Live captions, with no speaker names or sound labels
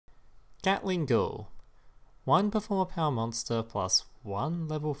Gatlinghoul. 1 Performapal monster plus 1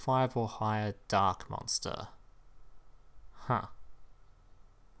 level 5 or higher dark monster. Huh.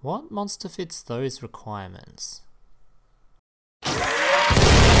 What monster fits those requirements?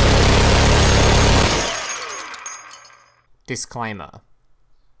 Disclaimer.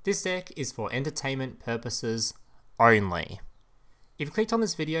 This deck is for entertainment purposes only. If you clicked on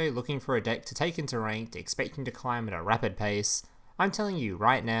this video looking for a deck to take into ranked, expecting to climb at a rapid pace, I'm telling you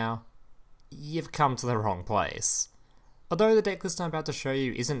right now, you've come to the wrong place. Although the deck list I'm about to show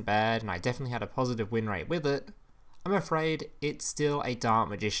you isn't bad and I definitely had a positive win rate with it, I'm afraid it's still a Dark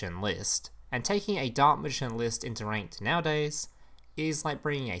Magician list, and taking a Dark Magician list into ranked nowadays is like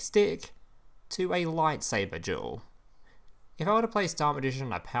bringing a stick to a lightsaber duel. If I were to place Dark Magician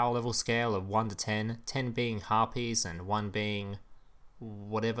on a power level scale of 1 to 10, 10 being harpies and 1 being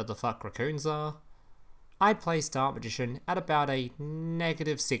whatever the fuck raccoons are, I'd place Dark Magician at about a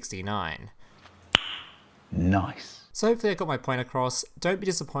 -69. Nice. So hopefully I got my point across. Don't be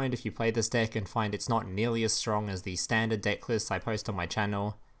disappointed if you play this deck and find it's not nearly as strong as the standard deck lists I post on my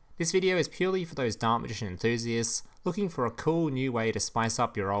channel. This video is purely for those Dark Magician enthusiasts looking for a cool new way to spice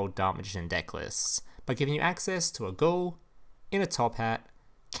up your old Dark Magician deck lists, by giving you access to a ghoul in a top hat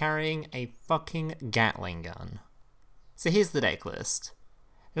carrying a fucking Gatling gun. So here's the deck list.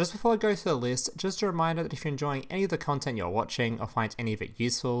 Just before I go through the list, just a reminder that if you're enjoying any of the content you're watching or find any of it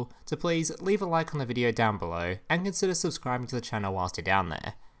useful, to please leave a like on the video down below and consider subscribing to the channel whilst you're down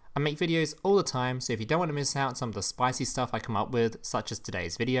there. I make videos all the time, so if you don't want to miss out on some of the spicy stuff I come up with, such as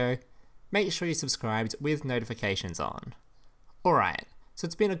today's video, make sure you're subscribed with notifications on. Alright, so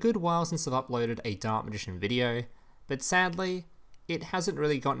it's been a good while since I've uploaded a Dark Magician video, but sadly, it hasn't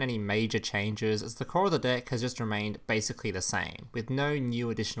really gotten any major changes as the core of the deck has just remained basically the same, with no new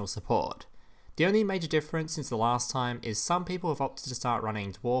additional support. The only major difference since the last time is some people have opted to start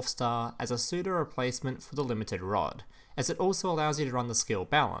running Dwarf Star as a pseudo replacement for the limited rod, as it also allows you to run the skill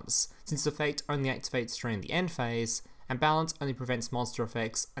Balance, since effect only activates during the end phase, and Balance only prevents monster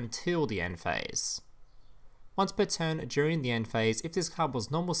effects until the end phase. Once per turn during the end phase, if this card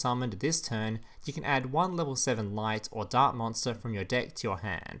was normal summoned this turn, you can add 1 level 7 light or dark monster from your deck to your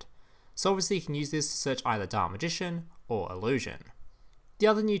hand. So obviously you can use this to search either Dark Magician or Illusion. The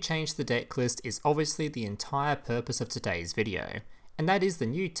other new change to the deck list is obviously the entire purpose of today's video, and that is the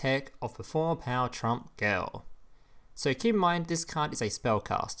new tech of Performapal Trump Girl. So keep in mind this card is a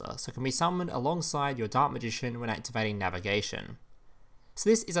spellcaster, so it can be summoned alongside your Dark Magician when activating Navigation. So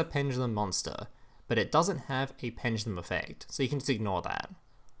this is a pendulum monster, but it doesn't have a pendulum effect, so you can just ignore that.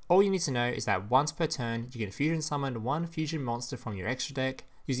 All you need to know is that once per turn, you can fusion summon 1 fusion monster from your extra deck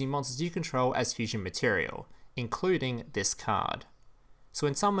using monsters you control as fusion material, including this card. So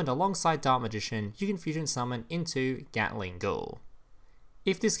when summoned alongside Dark Magician, you can fusion summon into Gatlinghoul.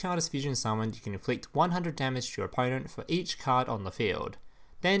 If this card is fusion summoned, you can inflict 100 damage to your opponent for each card on the field.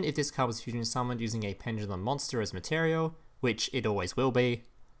 Then if this card was fusion summoned using a pendulum monster as material, which it always will be,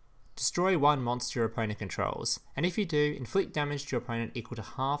 destroy 1 monster your opponent controls, and if you do, inflict damage to your opponent equal to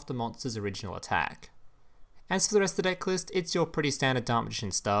half the monster's original attack. As for the rest of the deck list, it's your pretty standard Dark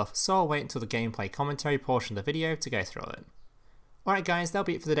Magician stuff, so I'll wait until the gameplay commentary portion of the video to go through it. Alright guys, that'll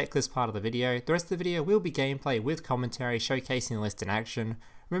be it for the deck list part of the video. The rest of the video will be gameplay with commentary showcasing the list in action.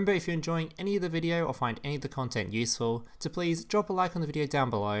 Remember, if you're enjoying any of the video or find any of the content useful, to please drop a like on the video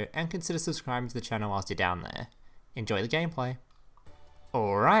down below and consider subscribing to the channel whilst you're down there. Enjoy the gameplay.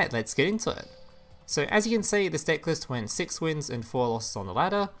 Alright, let's get into it. So as you can see, this deck list went 6 wins and 4 losses on the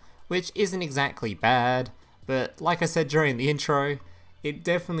ladder, which isn't exactly bad, but like I said during the intro, it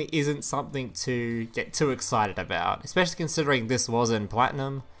definitely isn't something to get too excited about, especially considering this was in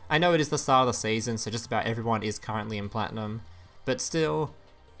Platinum. I know it is the start of the season, so just about everyone is currently in Platinum, but still,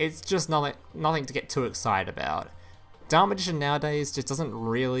 it's just nothing to get too excited about. Dark Magician nowadays just doesn't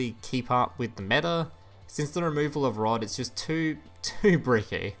really keep up with the meta. Since the removal of Rod, it's just too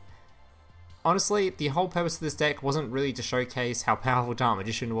bricky. Honestly, the whole purpose of this deck wasn't really to showcase how powerful Dark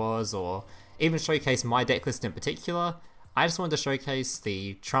Magician was, or even showcase my deck list in particular. I just wanted to showcase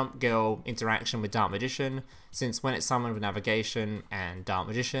the Trump Girl interaction with Dark Magician, since when it's summoned with Navigation and Dark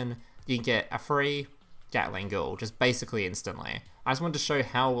Magician, you can get a free Gatlinghoul, just basically instantly. I just wanted to show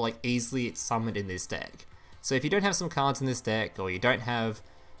how easily it's summoned in this deck. So if you don't have some cards in this deck, or you don't have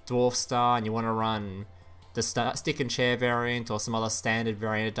Dwarf Star and you want to run the stick and chair variant or some other standard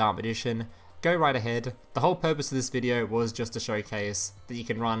variant of Dark Magician, go right ahead. The whole purpose of this video was just to showcase that you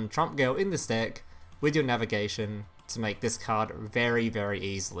can run Trump Girl in this deck with your Navigation to make this card very, very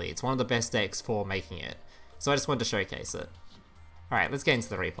easily. It's one of the best decks for making it, so I just wanted to showcase it. Alright, let's get into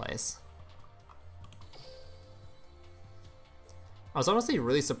the replays. I was honestly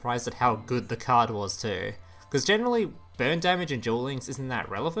really surprised at how good the card was too, because generally burn damage in Duel Links isn't that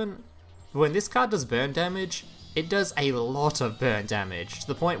relevant, but when this card does burn damage, it does a lot of burn damage, to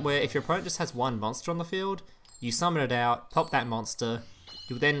the point where if your opponent just has one monster on the field, you summon it out, pop that monster,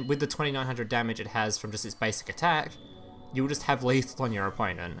 you then, with the 2900 damage it has from just its basic attack, you'll just have lethal on your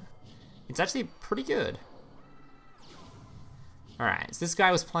opponent. It's actually pretty good. Alright, so this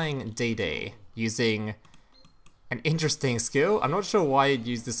guy was playing DD, using an interesting skill. I'm not sure why you'd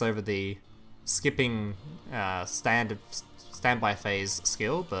use this over the skipping standby phase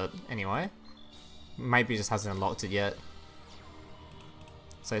skill, but anyway. Maybe he just hasn't unlocked it yet.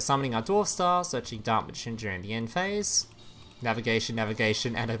 So summoning our Dwarf Star, searching Dark Magician during the end phase, Navigation,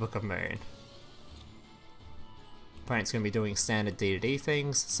 Navigation, and a Book of Moon. Opponent's going to be doing standard D2D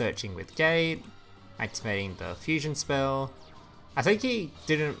things, searching with Gate, activating the Fusion spell. I think he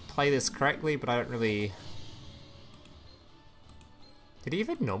didn't play this correctly, but I don't really... Did he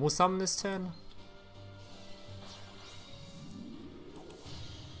even normal summon this turn?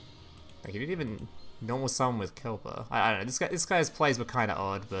 Like, he didn't even normal summon with Kelper. I don't know, this guy's plays were kind of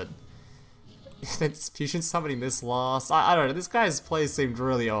odd, but... That's Fusion summoning this last... I don't know, this guy's plays seemed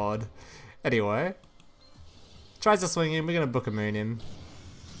really odd. Anyway. Tries to swing in, we're going to Book of Moon him.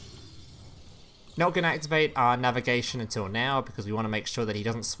 Not going to activate our Navigation until now, because we want to make sure that he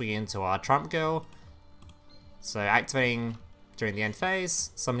doesn't swing into our Trump Girl. So activating during the end phase,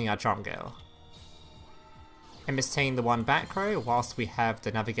 summoning our Trump Girl. MSTing the one back row whilst we have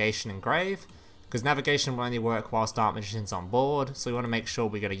the Navigation and Grave, because Navigation will only work whilst Dark Magician's on board, so we want to make sure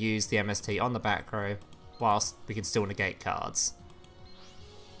we're going to use the MST on the back row, whilst we can still negate cards.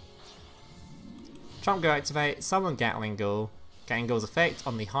 Trump Girl activate, summon Gatlinghoul. Gatlinghoul's effect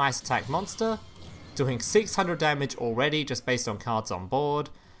on the highest attack monster, doing 600 damage already just based on cards on board,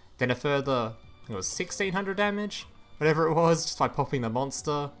 then a further, I think it was 1600 damage, whatever it was, just by popping the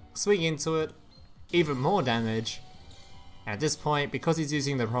monster, swing into it, even more damage, and at this point, because he's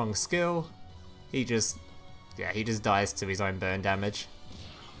using the wrong skill, he just dies to his own burn damage.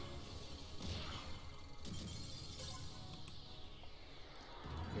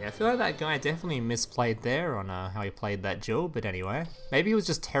 Yeah, I feel like that guy definitely misplayed there on how he played that duel, but anyway. Maybe he was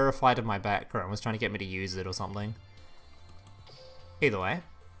just terrified of my back row and was trying to get me to use it or something. Either way.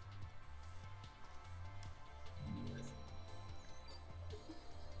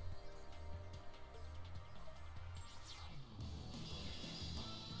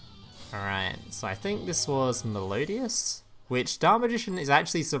 Alright, so I think this was Melodious, which Dark Magician is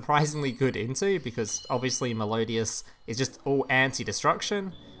actually surprisingly good into, because obviously Melodious is just all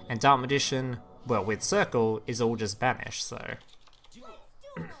anti-destruction, and Dark Magician, well, with Circle, is all just banish, so...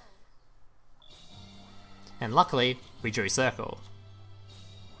 And luckily, we drew Circle.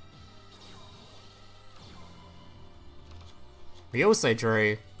 We also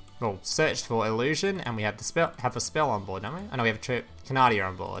drew, well, searched for Illusion, and we have a spell on board, don't we? I know we have a Canadia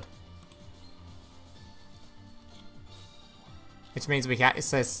on board. Which means we get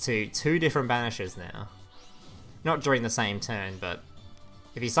access to 2 different banishes now. Not during the same turn, but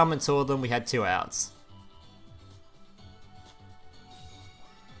if he summoned 2 of them, we had 2 outs.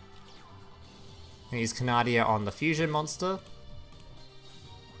 And use Canadia on the Fusion monster.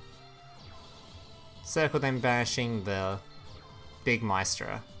 Circle then banishing the Big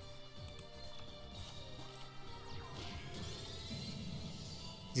Maestro.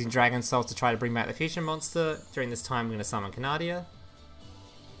 Using Dragon Soul to try to bring back the Fusion monster. During this time, I'm going to summon Canadia.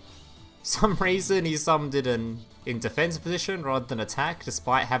 For some reason, he summoned it in defense position rather than attack,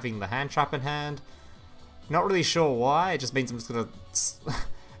 despite having the hand trap in hand. Not really sure why, it just means I'm just going to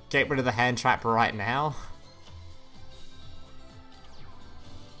get rid of the hand trap right now.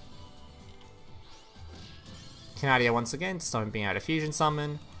 Canadia once again to start being able to Fusion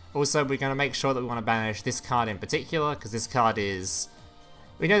summon. Also, we're going to make sure that we want to banish this card in particular, because this card is...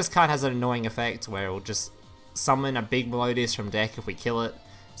 We know this card has an annoying effect where it will just summon a big Melodious from deck if we kill it.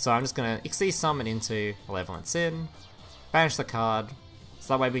 So I'm just going to Xyz summon into Malevolent Sin, banish the card,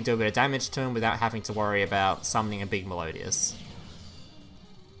 so that way we can do a bit of damage to him without having to worry about summoning a big Melodious.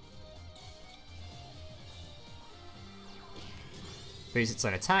 Boost its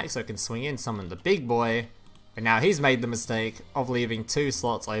own attack so it can swing in, summon the big boy, and now he's made the mistake of leaving 2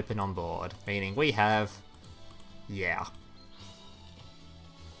 slots open on board, meaning we have... yeah.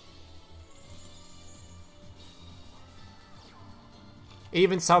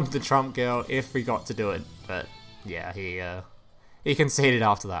 Even summoned the Trump Girl if we got to do it, but yeah, he conceded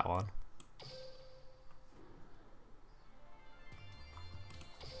after that one.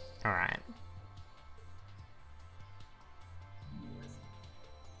 Alright.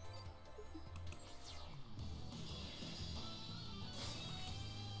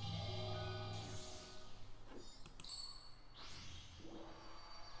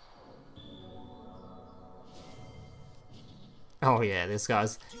 Oh yeah, this guy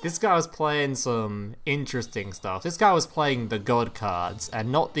was playing some interesting stuff. This guy was playing the god cards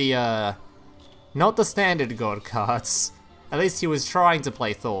and not the standard god cards. At least he was trying to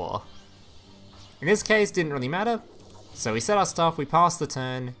play Thor. In this case, didn't really matter. So we set our stuff, we passed the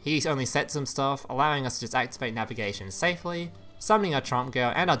turn, he only set some stuff, allowing us to just activate navigation safely, summoning our Trump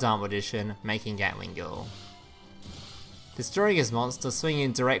Girl and our Dark Magician, making Gatlinghoul. Destroying his monster,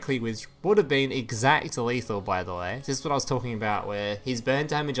 swinging directly, which would have been exact lethal, by the way. This is what I was talking about, where his burn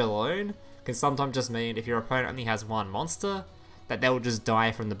damage alone can sometimes just mean if your opponent only has one monster, that they'll just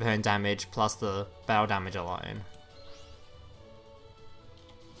die from the burn damage plus the battle damage alone.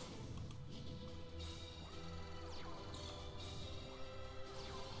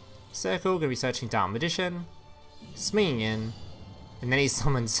 Circle, gonna be searching Dark Magician, swinging in, and then he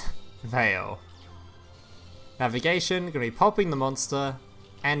summons Veil. Navigation, gonna be popping the monster,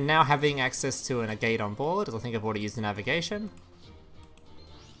 and now having access to a gate on board, as I think I've already used the navigation.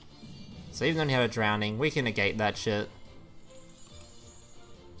 So even though he had a drowning, we can negate that shit.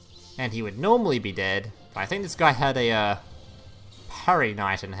 And he would normally be dead, but I think this guy had a Parry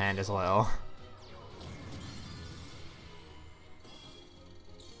Knight in hand as well.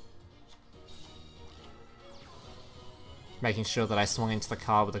 Making sure that I swung into the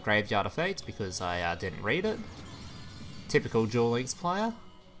card with a Graveyard Effect because I didn't read it. Typical Duel Links player.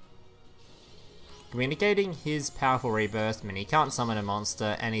 Communicating his powerful rebirth, I mean he can't summon a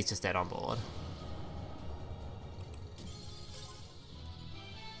monster and he's just dead on board.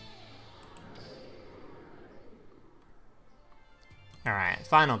 Alright,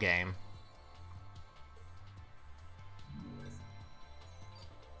 final game.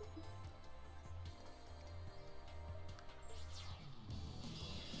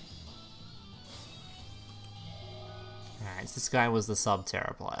 Alright, so this guy was the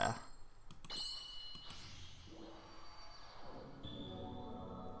Sub-Terra player.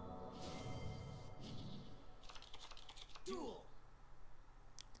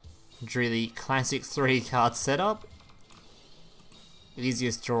 Drew the classic 3-card setup.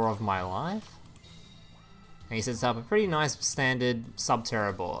 Easiest draw of my life. And he sets up a pretty nice standard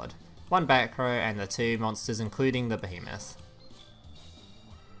Sub-Terra board. One back row and the 2 monsters including the Behemoth.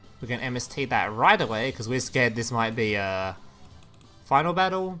 We're going to MST that right away because we're scared this might be a final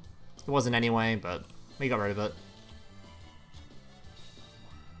battle. It wasn't anyway, but we got rid of it.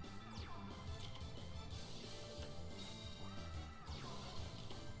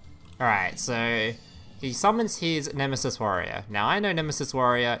 Alright, so he summons his Nemesis Warrior. Now I know Nemesis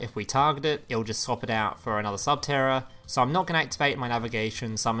Warrior, if we target it, it'll just swap it out for another Sub-Terra, so I'm not going to activate my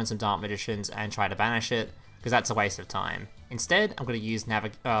navigation, summon some Dark Magicians, and try to banish it, because that's a waste of time. Instead, I'm going to use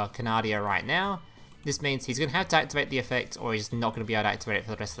Canadia right now. This means he's going to have to activate the effect, or he's not going to be able to activate it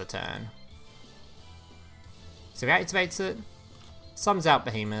for the rest of the turn. So he activates it, summons out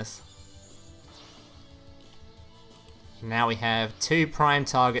Behemoth. Now we have 2 prime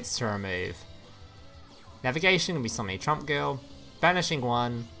targets to remove. Navigation will be summoning Trump Girl, banishing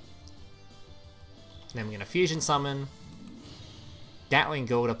 1, then we're going to fusion summon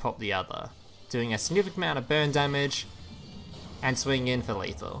Gatlinghoul to pop the other, doing a significant amount of burn damage, and swing in for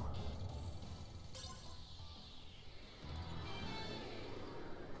lethal.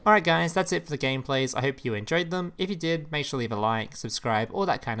 Alright guys, that's it for the gameplays. I hope you enjoyed them. If you did, make sure to leave a like, subscribe, all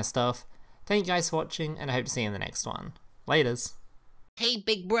that kind of stuff. Thank you guys for watching, and I hope to see you in the next one. Laters. Hey,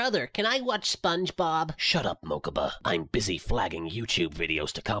 big brother, can I watch SpongeBob? Shut up, Mokuba. I'm busy flagging YouTube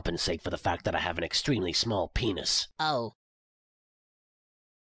videos to compensate for the fact that I have an extremely small penis. Oh.